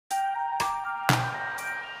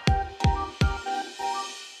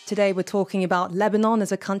Today we're talking about Lebanon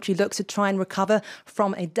as a country looks to try and recover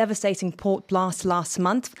from a devastating port blast last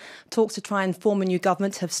month. Talks to try and form a new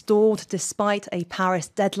government have stalled despite a Paris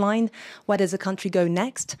deadline. Where does the country go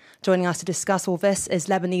next? Joining us to discuss all this is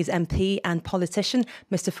Lebanese MP and politician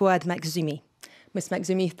Mr. Fouad Makhzoumi. Mr.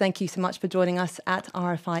 Makhzoumi, thank you so much for joining us at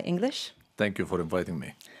RFI English. Thank you for inviting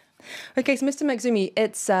me. Okay, so Mr. Makhzoumi,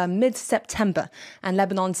 it's mid-September and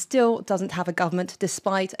Lebanon still doesn't have a government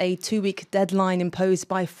despite a 2-week deadline imposed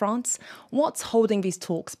by France. What's holding these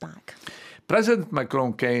talks back? President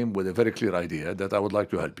Macron came with a very clear idea that I would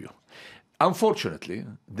like to help you. Unfortunately,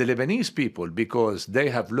 the Lebanese people, because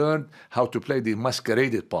they have learned how to play the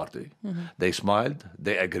masqueraded party, they smiled,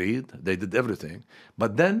 they agreed, they did everything.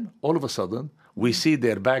 But then, all of a sudden, we see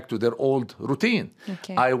they're back to their old routine.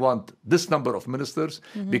 Okay. I want this number of ministers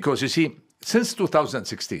because, you see, since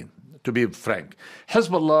 2016, to be frank,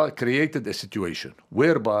 Hezbollah created a situation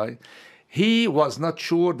whereby he was not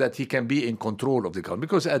sure that he can be in control of the government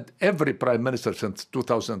because every prime minister since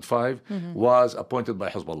 2005 was appointed by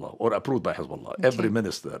Hezbollah or approved by Hezbollah. Okay. Every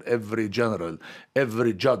minister, every general,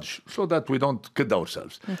 every judge, so that we don't kid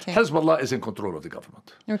ourselves. Okay. Hezbollah is in control of the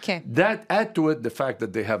government. Okay. That add to it the fact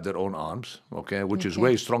that they have their own arms, okay, which is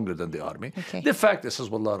way stronger than the army. Okay. The fact is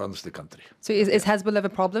Hezbollah runs the country. So is Hezbollah a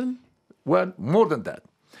problem? Well, more than that.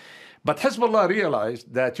 But Hezbollah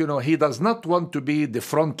realized that, you know, he does not want to be the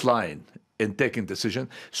front line in taking decision.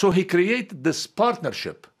 So he created this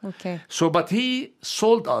partnership. Okay. So, but he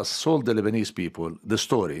sold the Lebanese people the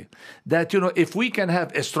story that, you know, if we can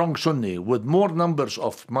have a strong Sunni with more numbers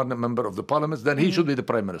of member of the parliament, then he should be the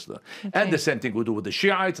prime minister. Okay. And the same thing we do with the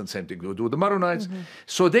Shiites and same thing we do with the Maronites.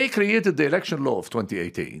 So they created the election law of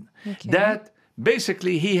 2018 that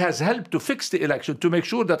basically, he has helped to fix the election to make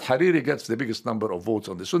sure that Hariri gets the biggest number of votes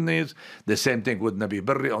on the Sunnis, the same thing with Nabi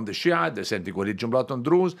Berri on the Shia, the same thing with Jumrat on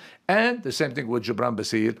Druze, and the same thing with Gibran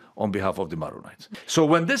Basir on behalf of the Maronites. So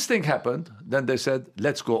when this thing happened, then they said,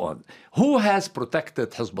 let's go on. Who has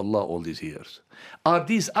protected Hezbollah all these years? Are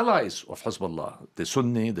these allies of Hezbollah, the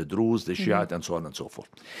Sunni, the Druze, the Shiite, and so on and so forth.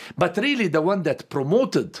 But really the one that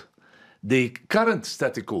promoted the current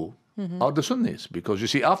status quo are the Sunnis, because you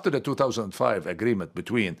see, after the 2005 agreement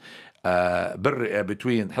between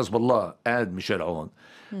between Hezbollah and Michel Aoun,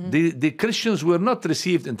 the Christians were not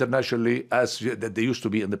received internationally as that they used to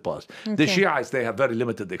be in the past. Okay. The Shiites, they have very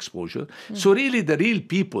limited exposure. So really the real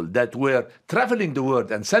people that were traveling the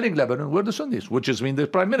world and selling Lebanon were the Sunnis, which is the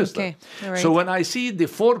prime minister. Okay. Right. So when I see the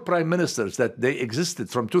 4 prime ministers that they existed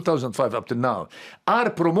from 2005 up to now are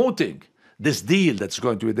promoting this deal that's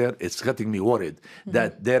going to be there, it's getting me worried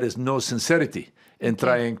that there is no sincerity in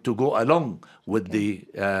trying to go along with the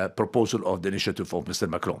proposal of the initiative of Mr.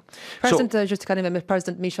 Macron.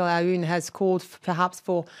 President Michel Aoun has called perhaps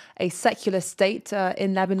for a secular state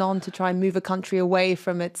in Lebanon to try and move a country away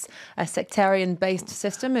from its sectarian-based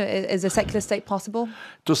system. Is a secular state possible?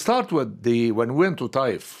 To start with, when we went to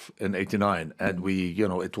Taif in '89 and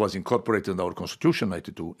it was incorporated in our constitution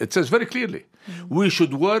 '92, it says very clearly, we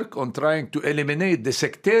should work on trying to eliminate the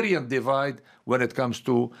sectarian divide when it comes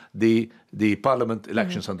to the parliament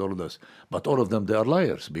elections and all of this. But all of them, they are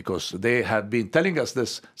liars, because they have been telling us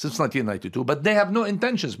this since 1992, but they have no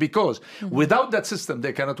intentions, because without that system,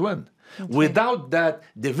 they cannot win. Okay. Without that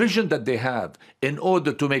division that they have in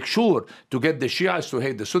order to make sure to get the Shiites to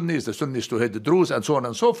hate the Sunnis to hate the Druze, and so on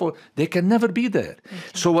and so forth, they can never be there. Okay.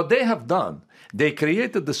 So what they have done, they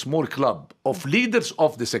created the small club of leaders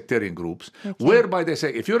of the sectarian groups, whereby they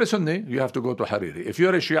say, if you're a Sunni, you have to go to Hariri. If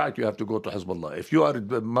you're a Shiite, you have to go to Hezbollah. If you are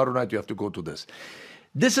a Maronite, you have to go to this.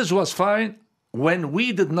 This was fine when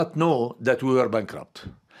we did not know that we were bankrupt.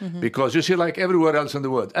 Because you see, like everywhere else in the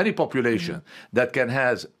world, any population that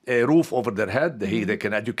has a roof over their head, they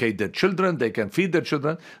can educate their children, they can feed their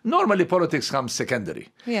children. Normally, politics comes secondary.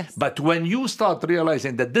 Yes. But when you start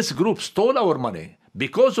realizing that this group stole our money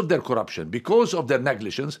because of their corruption, because of their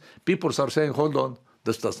negligence, people start saying, hold on,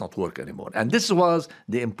 this does not work anymore. And this was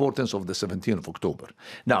the importance of the 17th of October.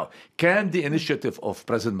 Now, can the initiative of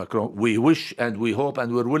President Macron, we wish and we hope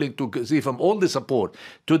and we're willing to give him all the support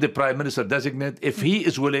to the Prime Minister designate, if he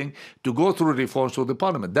is willing to go through reforms to the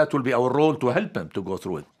Parliament. That will be our role to help him to go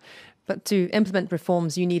through it. But to implement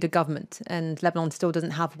reforms, you need a government, and Lebanon still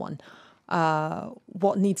doesn't have one.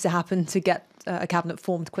 What needs to happen to get a cabinet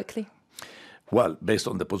formed quickly? Well, based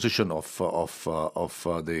on the position of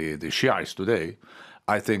the Shiites today,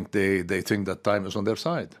 I think they think that time is on their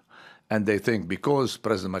side. And they think because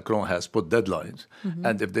President Macron has put deadlines,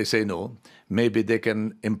 and if they say no, maybe they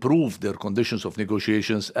can improve their conditions of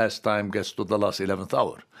negotiations as time gets to the last 11th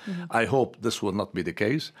hour. I hope this will not be the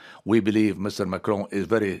case. We believe Mr. Macron is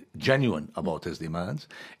very genuine about his demands.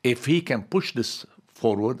 If he can push this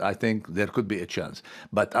forward, I think there could be a chance.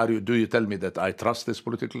 But do you tell me that I trust this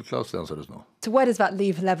political class? The answer is no. So where does that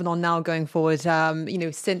leave Lebanon now going forward?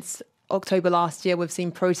 Since October last year, we've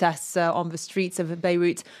seen protests on the streets of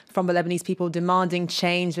Beirut from the Lebanese people demanding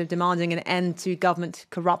change, demanding an end to government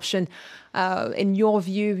corruption. In your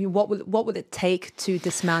view, what will it take to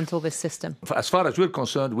dismantle this system? As far as we're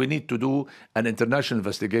concerned, we need to do an international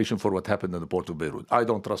investigation for what happened in the port of Beirut. I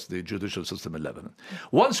don't trust the judicial system in Lebanon.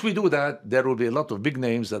 Once we do that, there will be a lot of big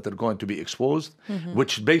names that are going to be exposed,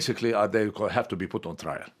 which basically they have to be put on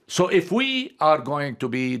trial. So if we are going to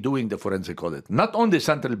be doing the forensic audit, not on the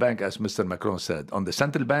central bank, as Mr. Macron said, on the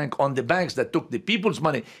central bank, on the banks that took the people's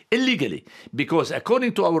money illegally, because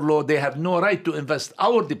according to our law, they have no right to invest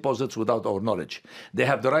our deposits without our knowledge. They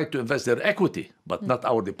have the right to invest their equity, but not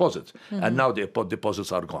our deposits. And now the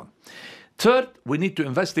deposits are gone. Third, we need to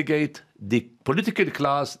investigate the political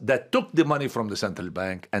class that took the money from the central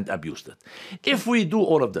bank and abused it. If we do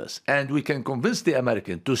all of this and we can convince the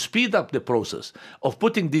American to speed up the process of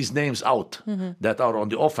putting these names out that are on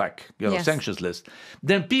the OFAC sanctions list,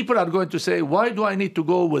 then people are going to say, why do I need to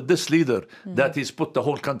go with this leader that has put the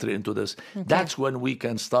whole country into this? That's when we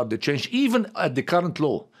can start the change. Even at the current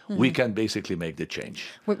law, we can basically make the change.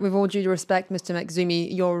 With all due respect, Mr.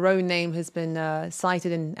 Makhzoumi, your own name has been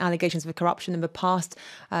cited in allegations of corruption in the past.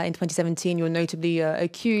 In 2017, you were notably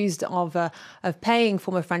accused of paying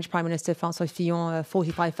former French Prime Minister François Fillon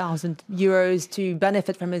 45,000 euros to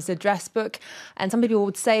benefit from his address book. And some people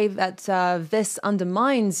would say that this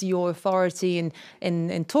undermines your authority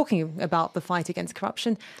in talking about the fight against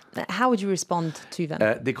corruption. How would you respond to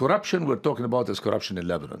them? The corruption we're talking about is corruption in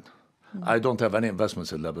Lebanon. I don't have any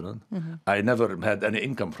investments in Lebanon. I never had any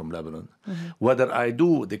income from Lebanon. Whether I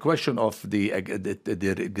do, the question of the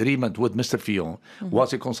agreement with Mr. Fillon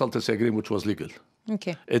was a consultancy agreement which was legal.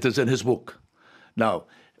 Okay. It is in his book. Now,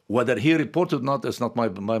 whether he reported or not is not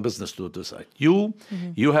my business to decide. You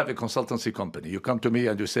have a consultancy company. You come to me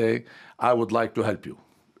and you say, I would like to help you.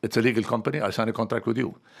 It's a legal company. I sign a contract with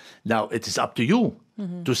you. Now, it is up to you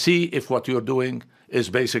to see if what you're doing is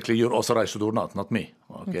basically you're authorized to do or not me.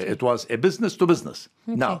 Okay? It was a business to business.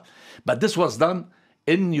 Now, but this was done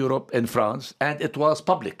in Europe, in France, and it was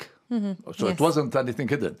public. So it wasn't anything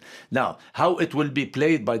hidden. Now, how it will be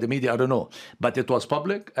played by the media, I don't know. But it was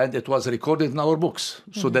public and it was recorded in our books.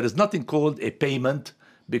 So there is nothing called a payment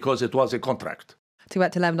because it was a contract. To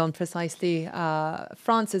get to Lebanon precisely,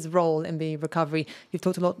 France's role in the recovery. You've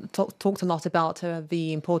talked a lot about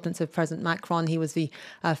the importance of President Macron. He was the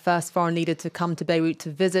first foreign leader to come to Beirut to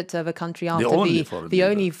visit the country after the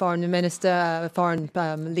only foreign minister, foreign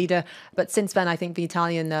leader. But since then, I think the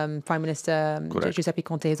Italian Prime Minister Giuseppe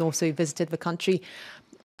Conte has also visited the country.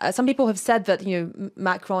 Some people have said that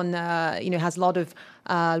Macron has a lot of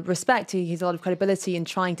respect. He has a lot of credibility in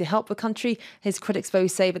trying to help the country. His critics though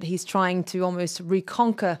say that he's trying to almost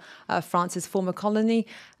reconquer France's former colony.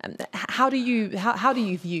 How do you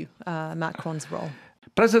view Macron's role?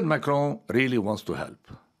 President Macron really wants to help.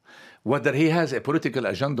 Whether he has a political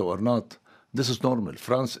agenda or not, this is normal.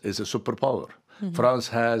 France is a superpower. France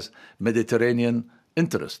has Mediterranean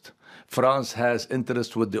interest. France has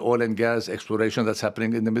interest with the oil and gas exploration that's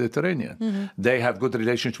happening in the Mediterranean. They have good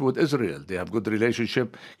relationship with Israel. They have good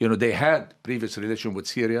relationship. They had previous relation with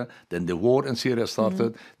Syria. Then the war in Syria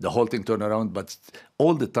started. The whole thing turned around. But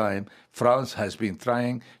all the time, France has been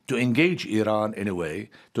trying to engage Iran in a way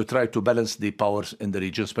to try to balance the powers in the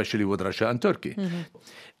region, especially with Russia and Turkey.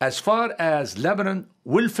 As far as Lebanon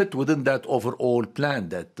will fit within that overall plan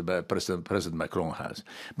that President Macron has.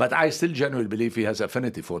 But I still genuinely believe he has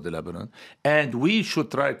affinity for the Lebanon. And we should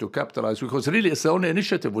try to capitalize because really it's the only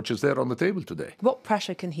initiative which is there on the table today. What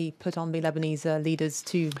pressure can he put on the Lebanese leaders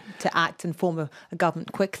to act and form a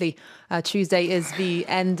government quickly? Tuesday is the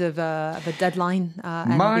end of a deadline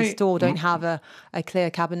and we still don't have a clear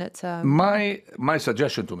cabinet. My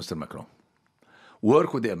suggestion to Mr. Macron,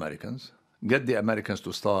 work with the Americans, get the Americans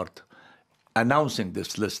to start announcing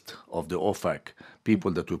this list of the OFAC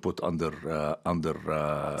people that we put under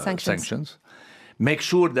sanctions. Make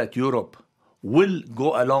sure that Europe will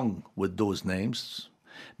go along with those names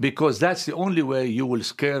because that's the only way you will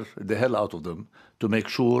scare the hell out of them to make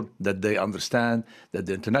sure that they understand that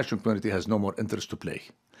the international community has no more interest to play.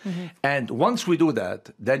 And once we do that,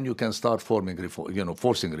 then you can start forcing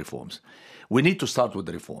reforms. We need to start with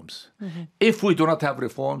the reforms. If we do not have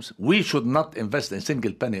reforms, we should not invest a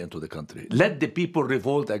single penny into the country. Let the people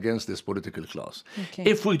revolt against this political class.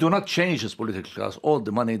 If we do not change this political class, all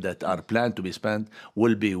the money that are planned to be spent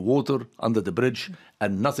will be water under the bridge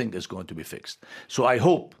and nothing is going to be fixed. So I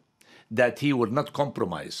hope that he will not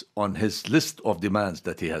compromise on his list of demands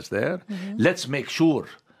that he has there. Let's make sure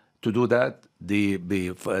to do that.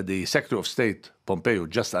 The Secretary of State, Pompeo,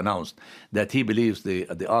 just announced that he believes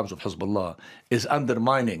the arms of Hezbollah is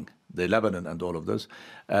undermining the Lebanon and all of this.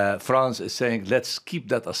 France is saying, let's keep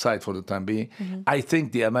that aside for the time being. I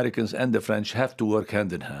think the Americans and the French have to work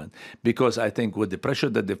hand in hand, because I think with the pressure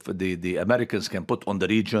that the Americans can put on the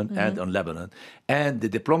region and on Lebanon, and the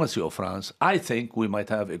diplomacy of France, I think we might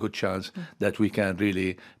have a good chance that we can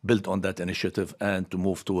really build on that initiative and to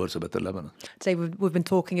move towards a better Lebanon. Today we've been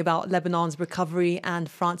talking about Lebanon's recovery and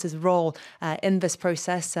France's role in this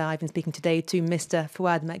process. I've been speaking today to Mr.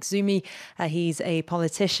 Fouad Makhzoumi. He's a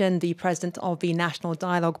politician, the president of the National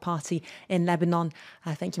Dialogue Party in Lebanon.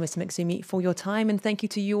 Thank you, Mr. Makhzoumi, for your time, and thank you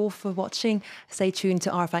to you all for watching. Stay tuned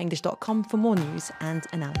to rfienglish.com for more news and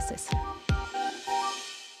analysis.